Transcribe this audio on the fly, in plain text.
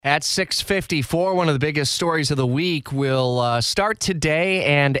At 6:54, one of the biggest stories of the week will start today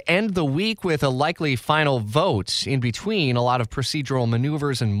and end the week with a likely final vote. In between, a lot of procedural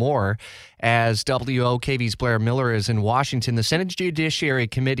maneuvers and more. As WOKV's Blair Miller is in Washington, the Senate Judiciary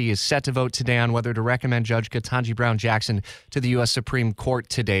Committee is set to vote today on whether to recommend Judge Ketanji Brown Jackson to the U.S. Supreme Court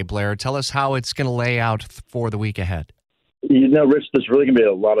today. Blair, tell us how it's going to lay out for the week ahead. Rich, there's really going to be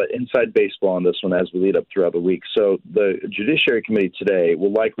a lot of inside baseball on this one as we lead up throughout the week. So the Judiciary Committee today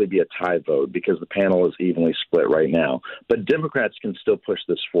will likely be a tie vote because the panel is evenly split right now. But Democrats can still push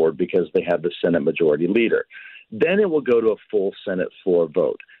this forward because they have the Senate Majority Leader. Then it will go to a full Senate floor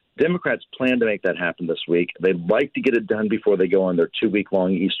vote. Democrats plan to make that happen this week. They'd like to get it done before they go on their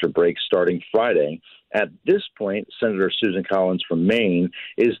 2-week-long Easter break starting Friday. At this point, Senator Susan Collins from Maine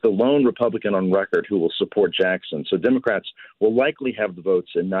is the lone Republican on record who will support Jackson. So Democrats will likely have the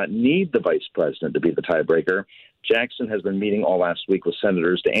votes and not need the vice president to be the tiebreaker. Jackson has been meeting all last week with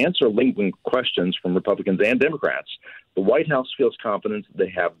senators to answer lingering questions from Republicans and Democrats. The White House feels confident that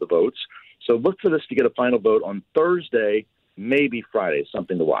they have the votes. So look for this to get a final vote on Thursday, maybe Friday.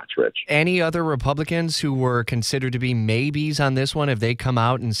 Something to watch, Rich. Any other Republicans who were considered to be maybes on this one, have they come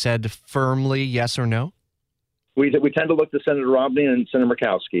out and said firmly yes or no? We tend to look to Senator Romney and Senator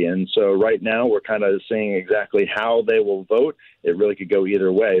Murkowski, and so right now we're kind of seeing exactly how they will vote. It really could go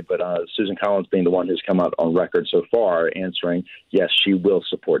either way, but Susan Collins being the one who's come out on record so far answering, yes, she will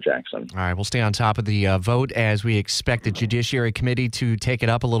support Jackson. All right, we'll stay on top of the vote as we expect the Judiciary Committee to take it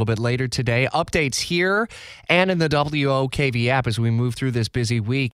up a little bit later today. Updates here and in the WOKV app as we move through this busy week.